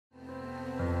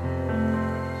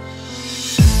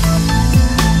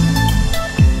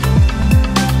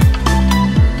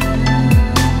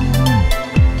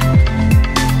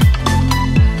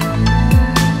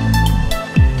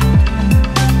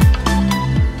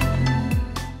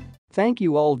Thank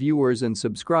you all viewers and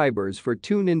subscribers for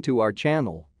tuning into our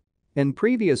channel. In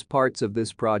previous parts of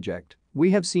this project,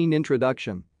 we have seen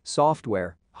introduction,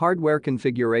 software, hardware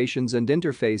configurations and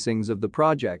interfacings of the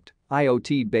project,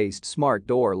 IoT-based smart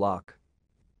door lock.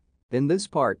 In this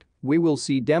part, we will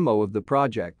see demo of the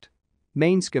project,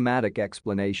 main schematic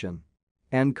explanation,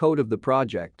 and code of the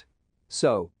project.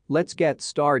 So, let's get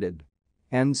started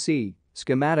and see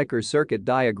schematic or circuit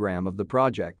diagram of the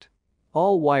project.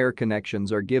 All wire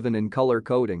connections are given in color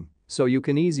coding, so you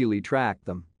can easily track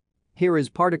them. Here is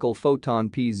particle Photon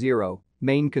P0,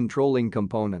 main controlling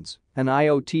components, an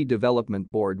IoT development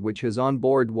board which has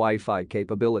onboard Wi-Fi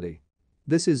capability.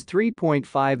 This is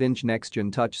 3.5-inch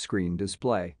Nextion touchscreen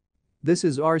display. This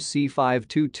is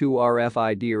RC522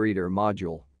 RFID reader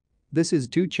module. This is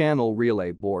 2-channel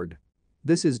relay board.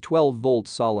 This is 12-volt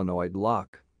solenoid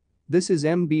lock. This is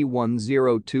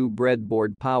MB102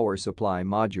 breadboard power supply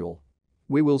module.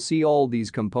 We will see all these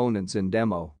components in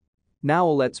demo. Now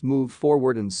let's move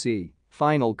forward and see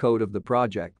final code of the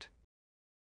project.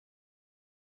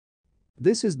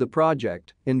 This is the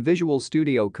project in Visual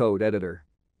Studio Code Editor.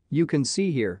 You can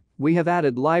see here, we have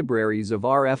added libraries of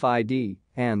RFID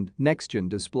and Nextion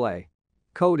display.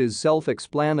 Code is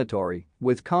self-explanatory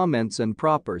with comments and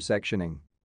proper sectioning.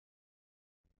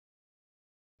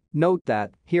 Note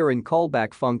that here in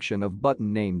callback function of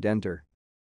button named Enter,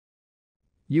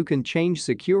 you can change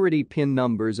security pin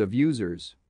numbers of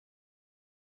users.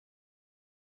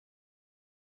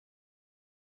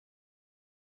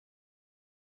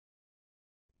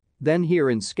 Then here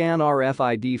in Scan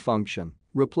RFID function,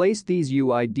 replace these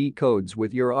UID codes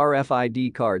with your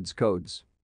RFID cards codes.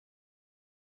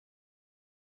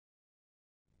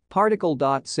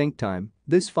 Particle.sync time,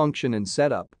 this function in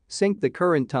setup, sync the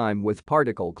current time with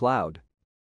particle cloud.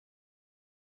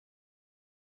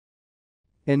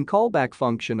 In callback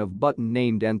function of button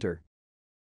named Enter,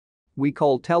 we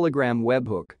call Telegram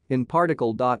webhook in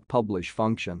particle.publish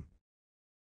function.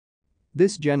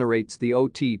 This generates the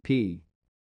OTP.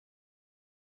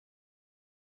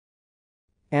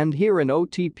 And here in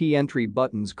OTP entry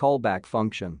buttons callback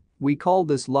function, we call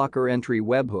this locker entry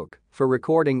webhook for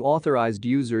recording authorized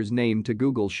user's name to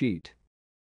Google Sheet.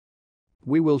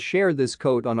 We will share this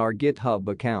code on our GitHub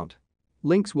account.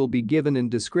 Links will be given in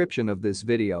description of this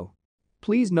video.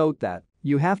 Please note that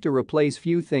you have to replace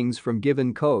few things from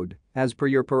given code as per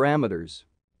your parameters.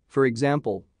 For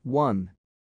example, 1.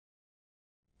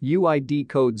 UID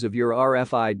codes of your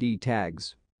RFID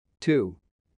tags. 2.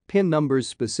 Pin numbers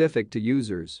specific to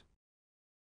users.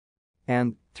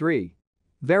 And 3.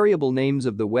 Variable names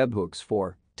of the webhooks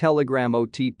for Telegram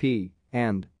OTP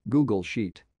and Google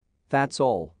Sheet. That's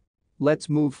all. Let's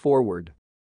move forward.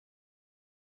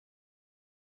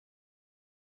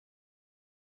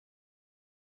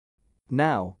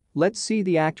 Now, let's see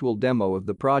the actual demo of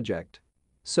the project.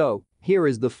 So, here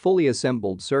is the fully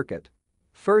assembled circuit.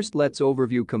 First, let's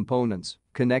overview components,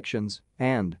 connections,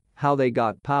 and how they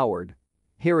got powered.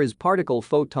 Here is particle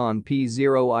Photon P0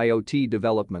 IoT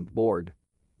development board.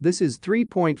 This is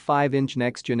 3.5-inch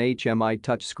Nextion HMI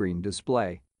touchscreen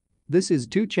display. This is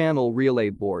 2-channel relay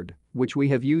board, which we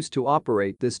have used to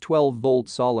operate this 12-volt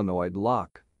solenoid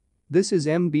lock. This is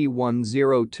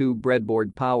MB102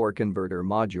 breadboard power converter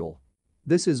module.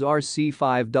 This is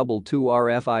RC522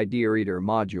 RFID reader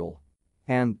module.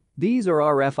 And these are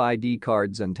RFID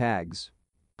cards and tags.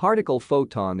 Particle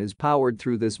Photon is powered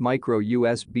through this micro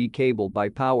USB cable by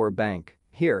power bank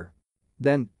here.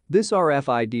 Then, this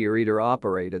RFID reader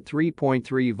operates at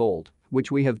 3.3 volt,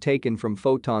 which we have taken from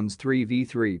Photon's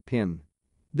 3v3 pin.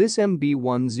 This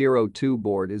MB102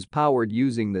 board is powered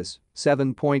using this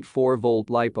 7.4 volt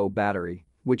LiPo battery,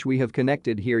 which we have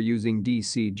connected here using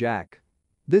DC jack.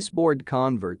 This board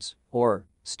converts, or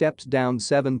steps down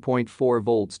 7.4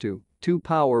 volts to 2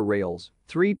 power rails,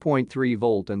 3.3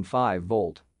 volt and 5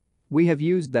 volt. We have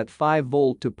used that 5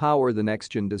 volt to power the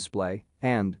Nextion display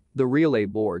and the relay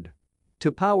board.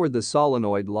 To power the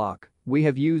solenoid lock, we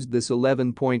have used this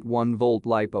 11.1 volt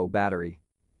LiPo battery.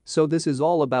 So this is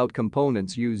all about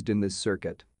components used in this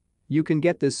circuit. You can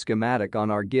get this schematic on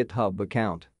our GitHub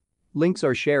account. Links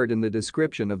are shared in the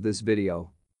description of this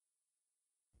video.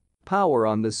 Power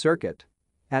on the circuit.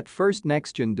 At first,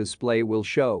 Nextion display will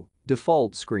show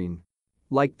default screen.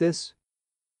 Like this.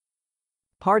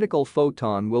 Particle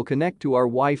Photon will connect to our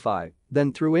Wi-Fi,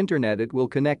 then through internet it will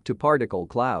connect to particle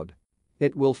cloud.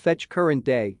 It will fetch current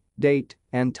day, date,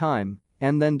 and time,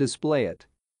 and then display it.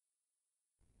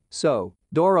 So,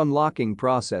 door unlocking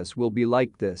process will be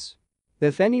like this.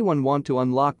 If anyone want to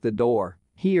unlock the door,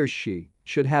 he or she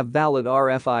should have valid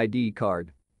RFID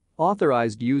card.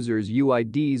 Authorized users'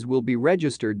 UIDs will be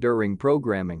registered during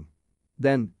programming.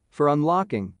 Then, for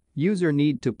unlocking, User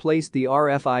need to place the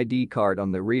RFID card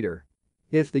on the reader.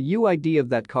 If the UID of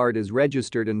that card is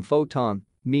registered in Photon,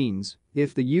 means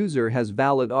if the user has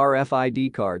valid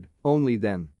RFID card, only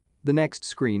then the next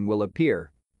screen will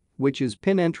appear, which is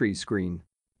pin entry screen.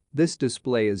 This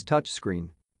display is touchscreen.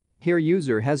 Here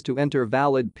user has to enter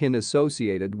valid PIN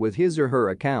associated with his or her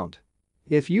account.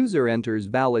 If user enters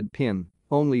valid PIN,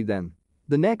 only then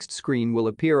the next screen will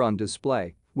appear on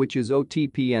display, which is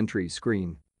OTP entry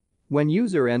screen. When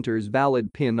user enters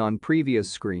valid PIN on previous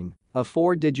screen, a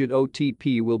 4-digit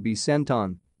OTP will be sent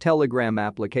on Telegram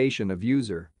application of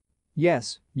user.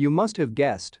 Yes, you must have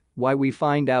guessed why we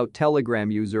find out Telegram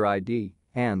user ID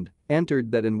and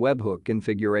entered that in Webhook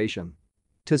configuration.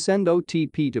 To send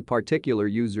OTP to particular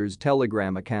user's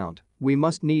Telegram account, we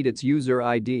must need its user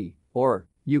ID, or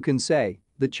you can say,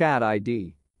 the chat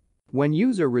ID. When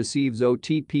user receives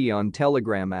OTP on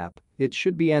Telegram app, it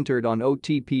should be entered on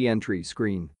OTP entry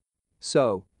screen.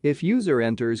 So, if user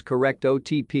enters correct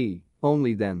OTP,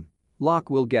 only then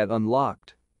lock will get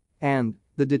unlocked. And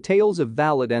the details of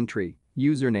valid entry,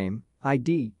 username,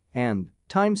 ID, and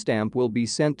timestamp will be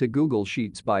sent to Google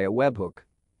Sheets by a webhook.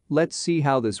 Let's see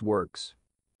how this works.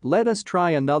 Let us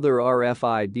try another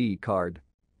RFID card.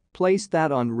 Place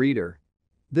that on reader.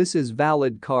 This is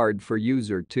valid card for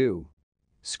user 2.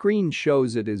 Screen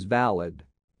shows it is valid.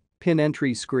 PIN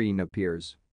entry screen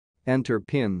appears. Enter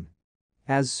PIN.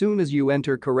 As soon as you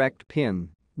enter correct PIN,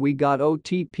 we got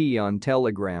OTP on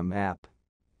Telegram app.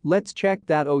 Let's check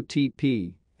that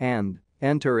OTP and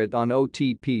enter it on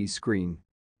OTP screen.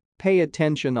 Pay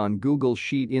attention on Google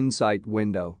Sheet Insight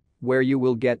window, where you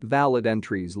will get valid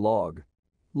entries log.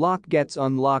 Lock gets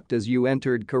unlocked as you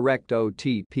entered correct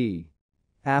OTP.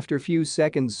 After few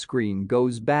seconds screen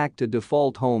goes back to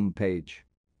default home page.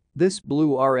 This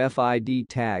blue RFID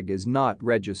tag is not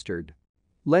registered.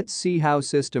 Let's see how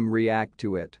system react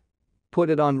to it. Put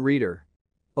it on reader.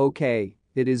 Okay,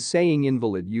 it is saying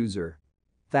invalid user.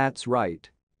 That's right.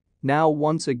 Now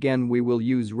once again we will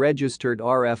use registered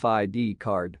RFID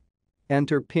card.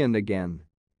 Enter PIN again.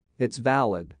 It's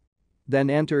valid. Then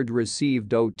entered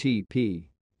received OTP.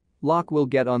 Lock will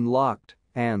get unlocked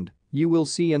and you will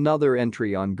see another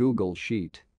entry on Google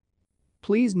Sheet.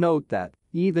 Please note that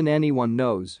even anyone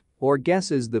knows or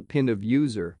guesses the PIN of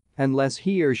user unless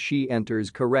he or she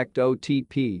enters correct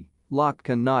OTP, lock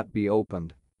cannot be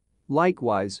opened.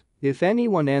 Likewise, if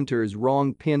anyone enters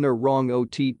wrong PIN or wrong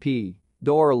OTP,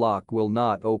 door lock will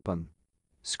not open.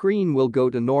 Screen will go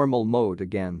to normal mode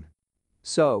again.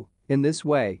 So, in this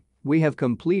way, we have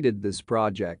completed this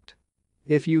project.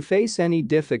 If you face any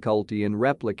difficulty in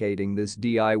replicating this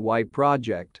DIY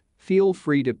project, feel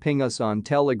free to ping us on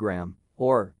Telegram,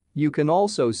 or you can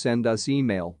also send us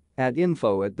email at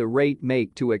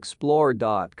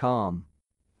info@make2explore.com.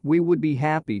 We would be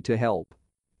happy to help.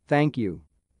 Thank you.